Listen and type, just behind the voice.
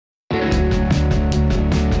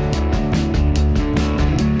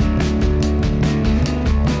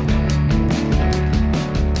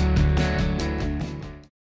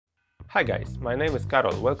Hi guys, my name is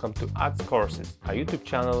Karol. Welcome to Ads Courses, a YouTube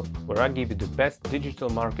channel where I give you the best digital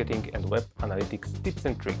marketing and web analytics tips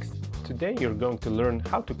and tricks. Today you're going to learn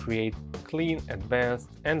how to create clean, advanced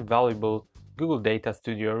and valuable Google Data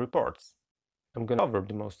Studio reports. I'm going to cover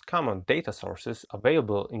the most common data sources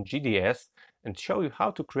available in GDS and show you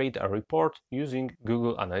how to create a report using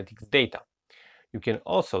Google Analytics data. You can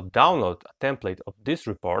also download a template of this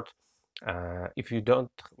report. If you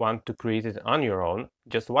don't want to create it on your own,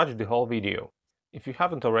 just watch the whole video. If you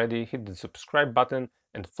haven't already, hit the subscribe button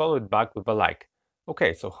and follow it back with a like.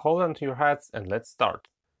 Okay, so hold on to your hats and let's start.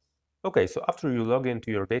 Okay, so after you log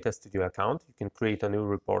into your Data Studio account, you can create a new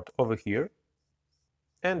report over here.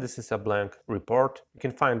 And this is a blank report. You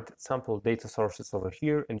can find sample data sources over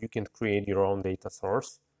here and you can create your own data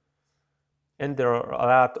source. And there are a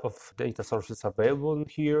lot of data sources available in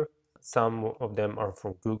here. Some of them are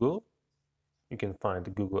from Google. You can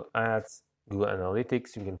find Google Ads, Google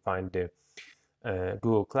Analytics, you can find the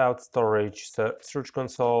Google Cloud Storage, Search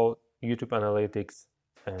Console, YouTube Analytics,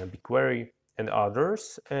 BigQuery, and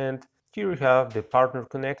others. And here you have the partner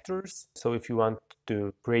connectors. So if you want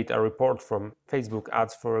to create a report from Facebook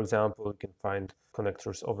ads, for example, you can find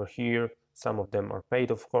connectors over here. Some of them are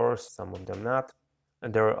paid, of course, some of them not,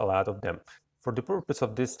 and there are a lot of them. For the purpose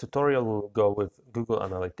of this tutorial, we'll go with Google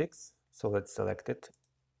Analytics. So let's select it.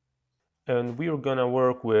 And we're gonna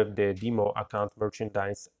work with the demo account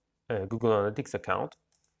merchandise Google Analytics account.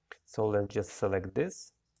 So let's just select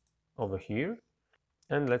this over here.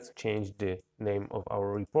 And let's change the name of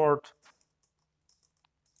our report.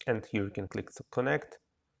 And here you can click connect.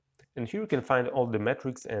 And here you can find all the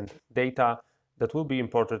metrics and data that will be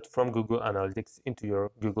imported from Google Analytics into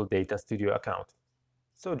your Google Data Studio account.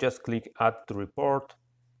 So just click add to report,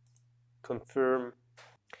 confirm,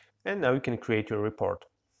 and now you can create your report.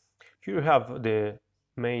 Here you have the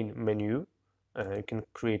main menu. You can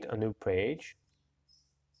create a new page.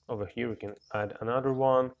 Over here you can add another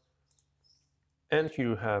one. And here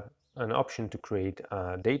you have an option to create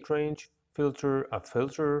a date range filter, a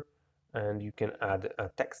filter, and you can add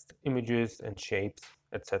text, images and shapes,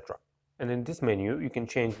 etc. And in this menu you can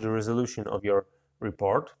change the resolution of your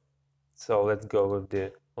report. So let's go with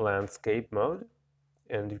the landscape mode,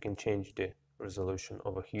 and you can change the resolution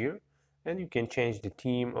over here, and you can change the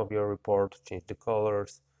theme of your report, change the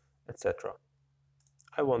colors, etc.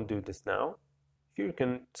 I won't do this now. Here you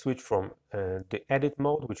can switch from the edit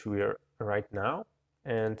mode, which we are right now,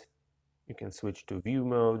 and you can switch to view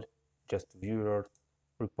mode, just view your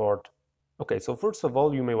report. Okay, so first of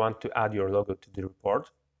all, you may want to add your logo to the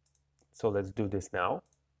report. So let's do this now.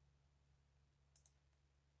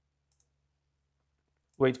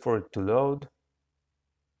 Wait for it to load,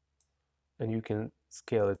 and you can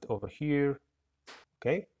scale it over here.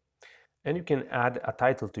 Okay, and you can add a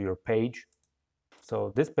title to your page.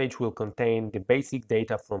 So this page will contain the basic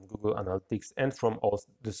data from Google Analytics and from all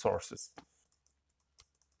the sources.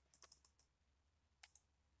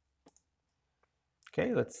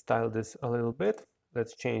 Okay, let's style this a little bit.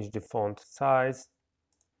 Let's change the font size.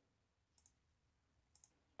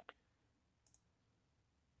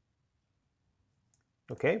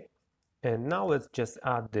 Okay, and now let's just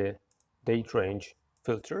add the date range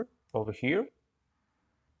filter over here.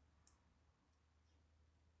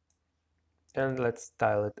 And let's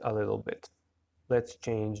style it a little bit. Let's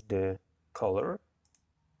change the color.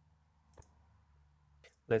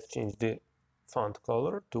 Let's change the font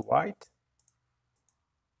color to white.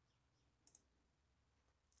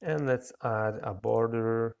 And let's add a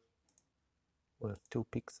border with 2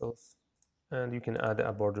 pixels. And you can add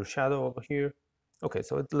a border shadow over here. Okay,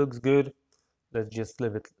 so it looks good. Let's just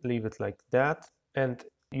leave it like that. And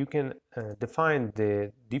you can define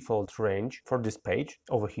the default range for this page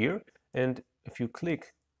over here. And if you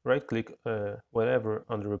right click wherever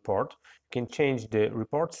on the report, you can change the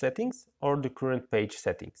report settings or the current page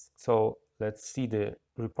settings. So let's see the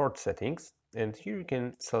report settings, and here you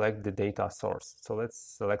can select the data source. So let's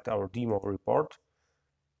select our demo report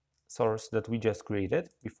source that we just created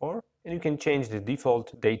before, and you can change the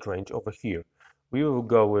default date range over here. We will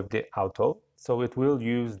go with the auto, so it will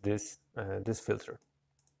use this filter.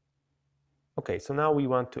 Okay, so now we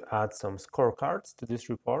want to add some scorecards to this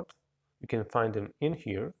report. You can find them in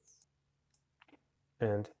here,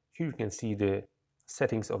 and here you can see the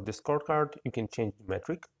settings of the scorecard. You can change the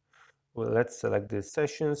metric. Well, let's select the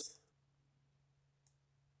sessions,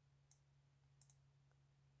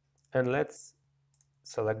 and let's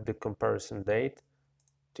select the comparison date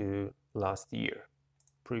to last year,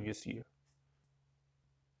 previous year.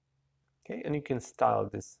 Okay, and you can style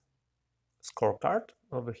this scorecard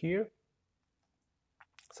over here.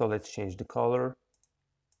 So let's change the color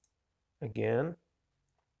again,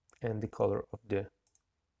 and the color of the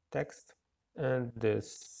text. And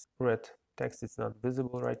this red text is not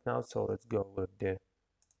visible right now, so let's go with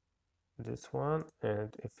this one,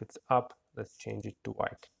 and if it's up, let's change it to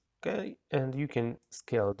white. Okay, and you can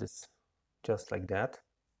scale this just like that,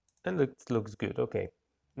 and it looks good. Okay,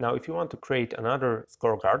 now if you want to create another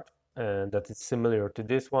scorecard that is similar to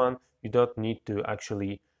this one, you don't need to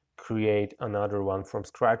actually create another one from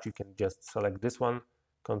scratch. You can just select this one,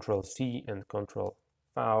 Control C and Control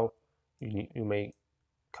V. You may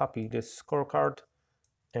copy this scorecard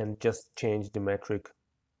and just change the metric.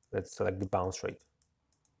 Let's select the bounce rate.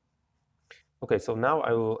 Okay, so now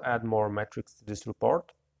I will add more metrics to this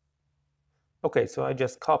report. Okay, so I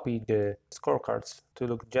just copied the scorecards to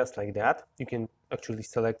look just like that. You can actually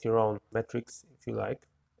select your own metrics if you like,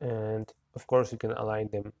 and of course you can align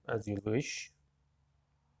them as you wish.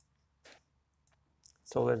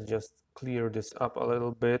 So let's just clear this up a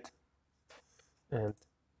little bit, and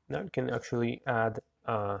now you can actually add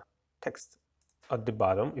text at the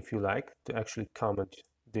bottom if you like to actually comment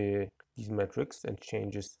these metrics and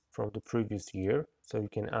changes from the previous year. So you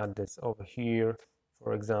can add this over here,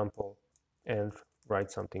 for example, and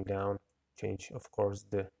write something down. Change, of course,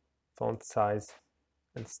 the font size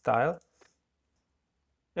and style.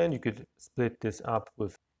 And you could split this up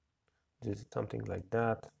with this, something like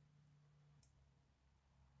that.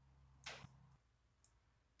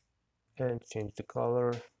 And change the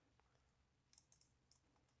color.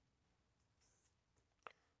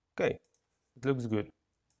 Okay, it looks good.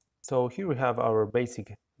 So here we have our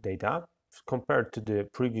basic data compared to the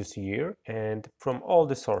previous year and from all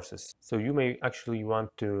the sources. So you may actually want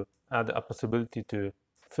to add a possibility to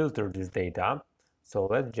filter this data. So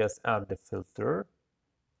let's just add the filter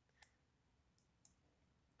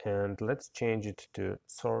and let's change it to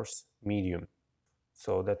source medium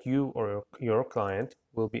so that you or your client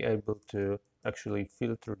will be able to actually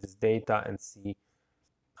filter this data and see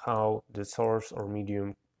how the source or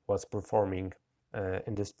medium was performing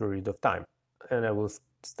in this period of time. And I will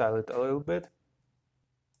style it a little bit.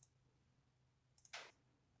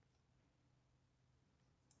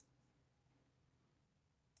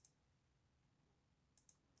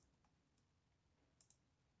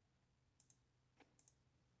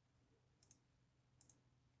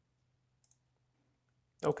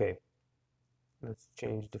 Okay, let's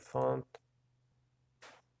change the font.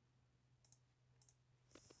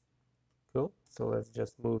 Cool, so let's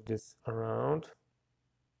just move this around.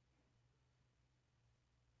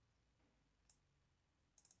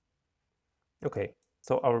 Okay,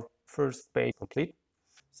 so our first page complete.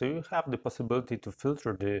 So you have the possibility to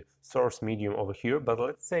filter the source medium over here, but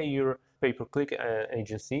let's say you're a pay-per-click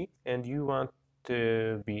agency and you want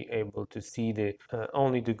to be able to see the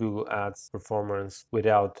only the Google Ads performance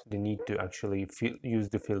without the need to actually use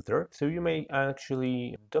the filter. So you may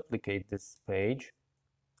actually duplicate this page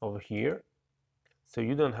over here. So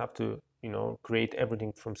you don't have to, create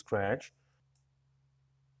everything from scratch.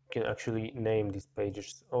 You can actually name these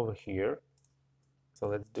pages over here. So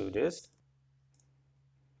let's do this.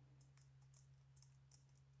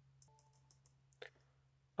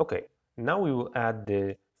 Okay, now we will add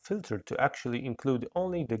the filter to actually include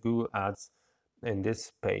only the Google Ads in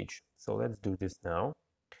this page. So let's do this now.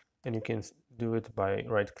 And you can do it by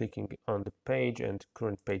right-clicking on the page and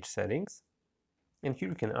current page settings. And here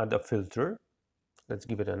you can add a filter. Let's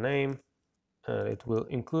give it a name. It will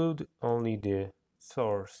include only the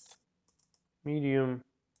source medium,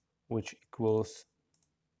 which equals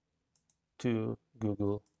to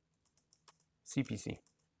Google CPC.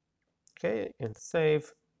 Okay, and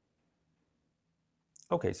save.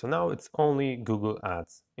 Okay, so now it's only Google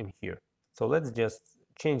Ads in here. So let's just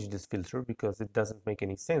change this filter because it doesn't make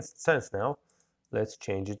any sense now. Let's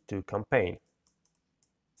change it to campaign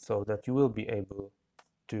so that you will be able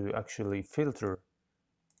to actually filter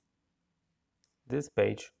this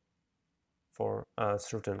page for a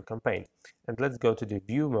certain campaign. And let's go to the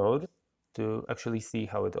view mode to actually see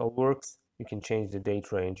how it all works. You can change the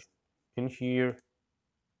date range in here,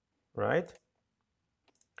 right?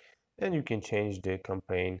 And you can change the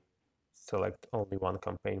campaign, select only one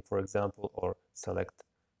campaign, for example, or select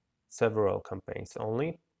several campaigns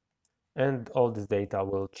only, and all this data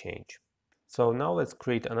will change. So now let's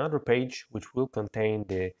create another page which will contain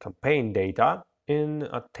the campaign data in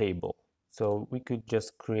a table. So we could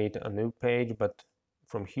just create a new page, but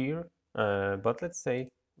from here, but let's say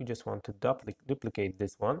we just want to duplicate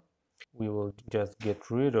this one. We will just get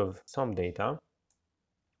rid of some data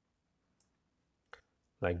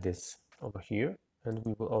like this over here, and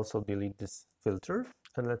we will also delete this filter,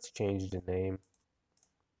 and let's change the name.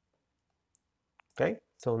 Okay,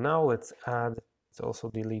 so now let's also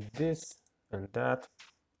delete this and that.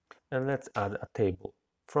 and let's add a table.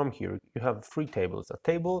 From here you have three tables, a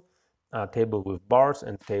table with bars,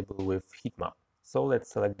 and table with heat map. So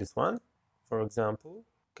let's select this one, for example.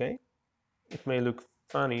 Okay, it may look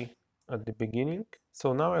funny at the beginning.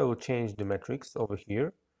 So now I will change the metrics over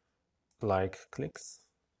here, like clicks.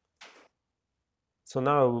 So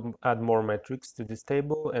now I will add more metrics to this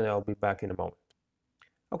table, and I'll be back in a moment.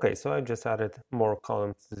 Okay, so I just added more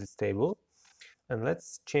columns to this table, and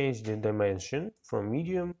let's change the dimension from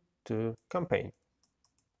medium to campaign.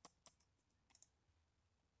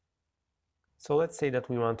 So let's say that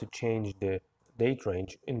we want to change the date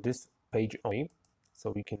range in this page only.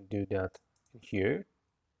 So we can do that here,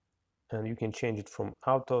 and you can change it from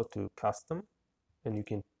auto to custom, and you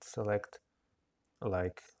can select,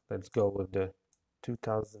 like, let's go with the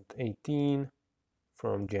 2018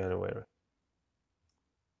 from January.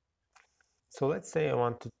 So let's say I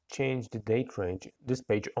want to change the date range, this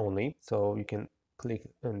page only. So you can click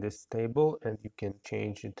on this table and you can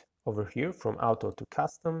change it over here from auto to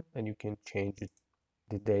custom, and you can change it,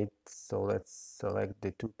 the date. So let's select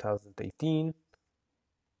the 2018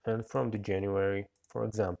 and from the January, for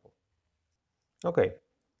example. Okay,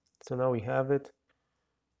 so now we have it.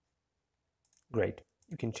 Great.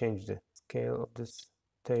 You can change the scale of this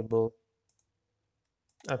table.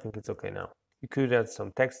 I think it's okay now. You could add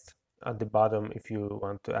some text at the bottom if you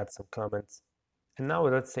want to add some comments. And now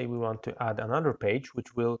let's say we want to add another page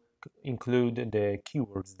which will include the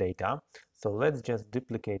keywords data. So let's just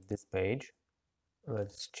duplicate this page.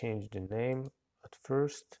 Let's change the name at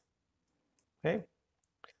first. Okay.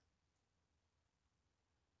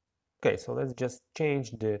 Okay, so let's just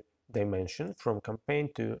change the dimension from campaign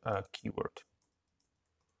to a keyword.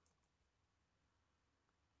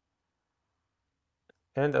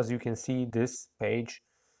 And as you can see, this page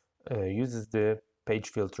uses the page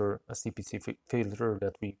filter, a CPC filter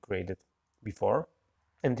that we created before.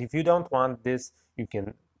 And if you don't want this, you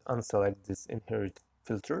can unselect this inherit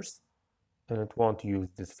filters, and it won't use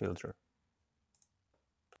this filter.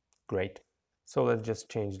 Great. So let's just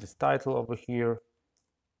change this title over here.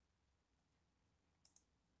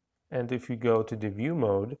 And if you go to the view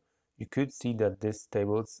mode, you could see that this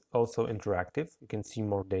table is also interactive. You can see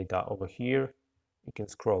more data over here. You can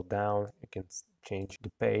scroll down, you can change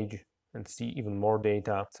the page and see even more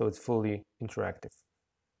data. So it's fully interactive.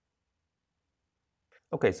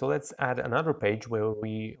 Okay, so let's add another page where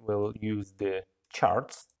we will use the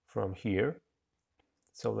charts from here.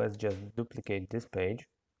 So let's just duplicate this page,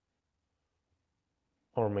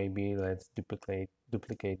 or maybe let's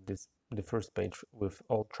duplicate this, the first page with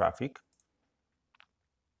all traffic.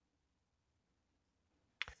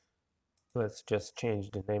 Let's just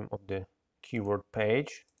change the name of the keyword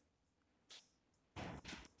page.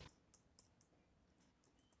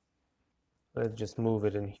 Let's just move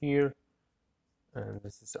it in here, and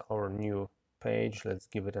this is our new page. Let's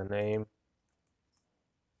give it a name.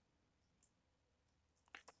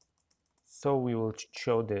 So we will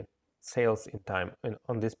show the sales in time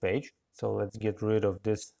on this page. So let's get rid of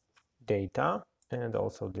this data and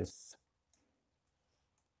also this.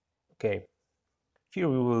 Okay, here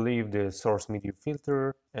we will leave the source media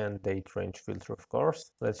filter and date range filter, of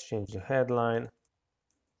course. Let's change the headline.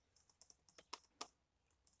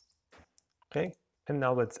 Okay, and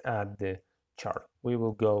now let's add the chart. We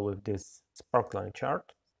will go with this sparkline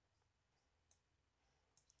chart.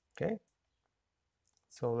 Okay,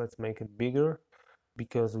 so let's make it bigger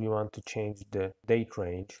because we want to change the date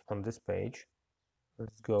range on this page.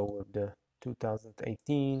 Let's go with the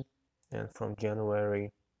 2018 and from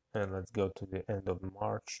January, and let's go to the end of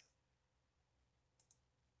March.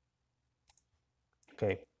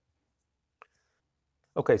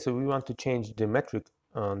 Okay, so we want to change the metric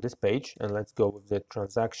on this page, and let's go with the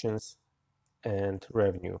transactions and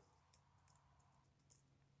revenue.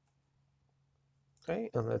 Okay,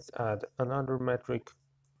 and let's add another metric,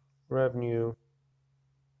 revenue.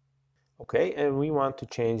 Okay, and we want to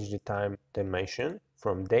change the time dimension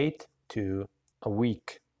from date to a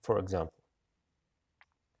week, for example.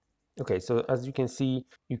 Okay, so as you can see,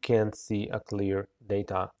 you can't see a clear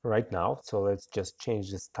data right now. So let's just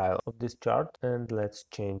change the style of this chart, and let's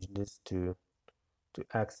change this to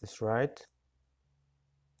axis right.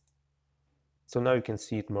 So now you can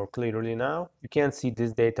see it more clearly now. You can't see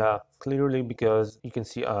this data clearly because you can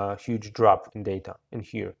see a huge drop in data in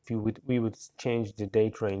here. If we would change the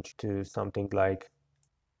date range to something like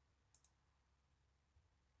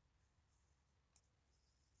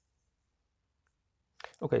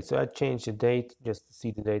okay, so I changed the date just to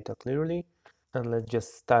see the data clearly, and let's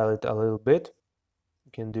just style it a little bit.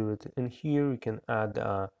 You can do it in here. You can add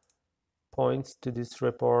points to this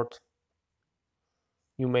report.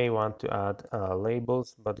 You may want to add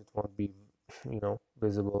labels, but it won't be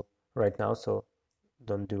visible right now, so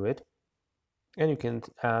don't do it. And you can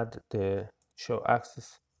add the show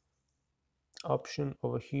axis option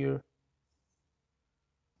over here.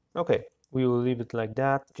 Okay, we will leave it like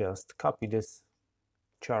that. Just copy this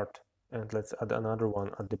chart and let's add another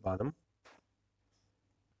one at the bottom.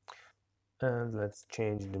 And let's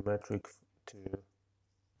change the metric to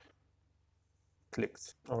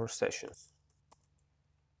clicks or sessions.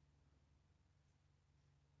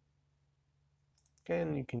 Okay,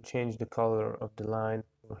 and you can change the color of the line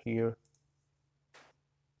over here.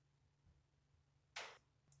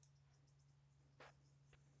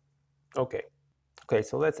 Okay,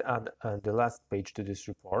 so let's add the last page to this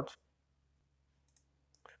report.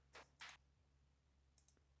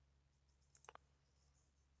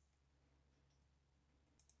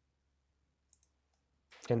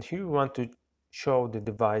 And here we want to show the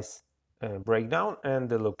device breakdown and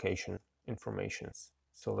the location informations.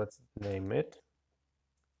 So let's name it.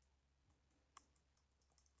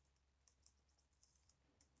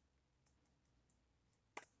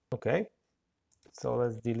 Okay, so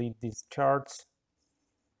let's delete these charts.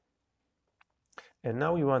 And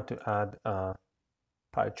now we want to add a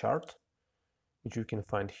pie chart, which you can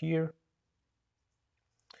find here.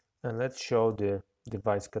 And let's show the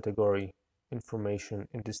device category information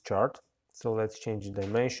in this chart. So let's change the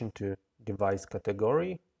dimension to device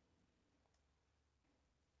category.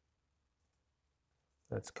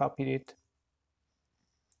 Let's copy it.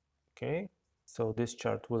 Okay, so this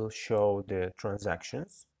chart will show the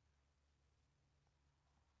transactions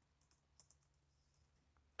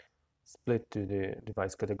split to the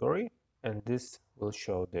device category, and this will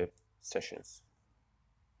show the sessions.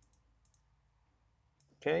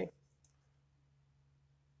 Okay,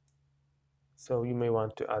 so you may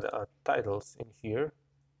want to add titles in here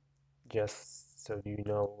just so you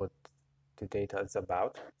know what the data is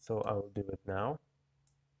about. So I will do it now.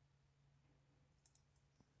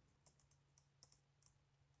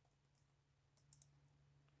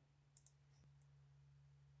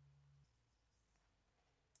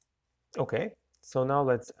 Okay, so now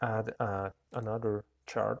let's add another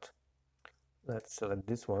chart. Let's select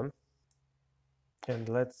this one and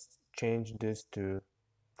let's change this to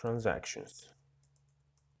transactions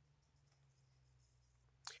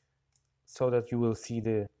so that you will see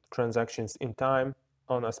the transactions in time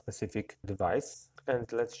on a specific device.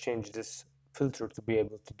 And let's change this filter to be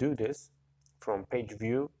able to do this from page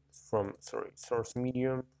view, from source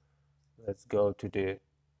medium. Let's go to the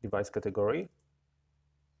device category.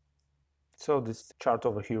 So this chart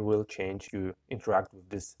over here will change. You interact with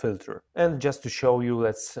this filter. And just to show you,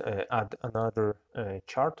 let's add another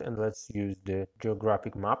chart, and let's use the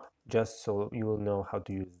geographic map just so you will know how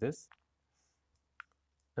to use this.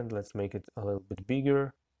 And let's make it a little bit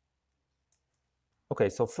bigger. Okay,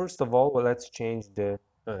 so first of all, let's change the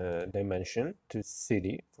dimension to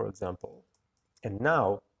city, for example. And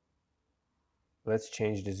now let's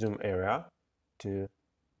change the zoom area to,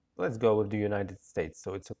 let's go with the United States,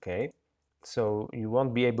 so it's okay. So you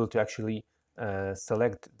won't be able to actually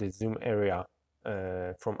select the zoom area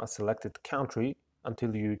from a selected country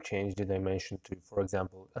until you change the dimension to, for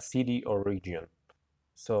example, a city or region.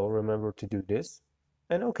 So remember to do this.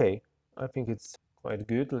 And okay, I think it's quite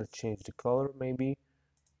good. Let's change the color maybe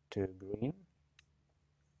to green.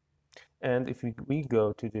 And if we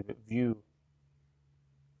go to the view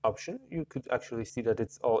option, you could actually see that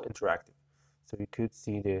it's all interactive. So you could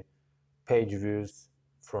see the page views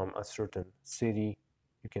from a certain city.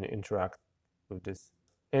 You can interact with this,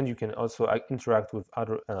 and you can also interact with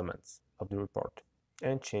other elements of the report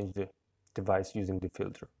and change the device using the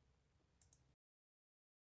filter.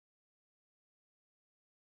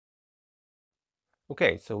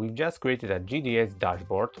 Okay, so we've just created a GDS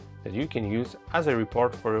dashboard that you can use as a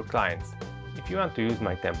report for your clients. If you want to use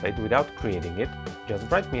my template without creating it, just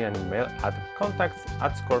write me an email at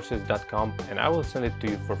contacts@adscourses.com and I will send it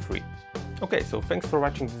to you for free. Okay, so thanks for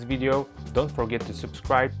watching this video. Don't forget to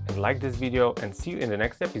subscribe and like this video, and see you in the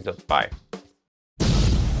next episode. Bye!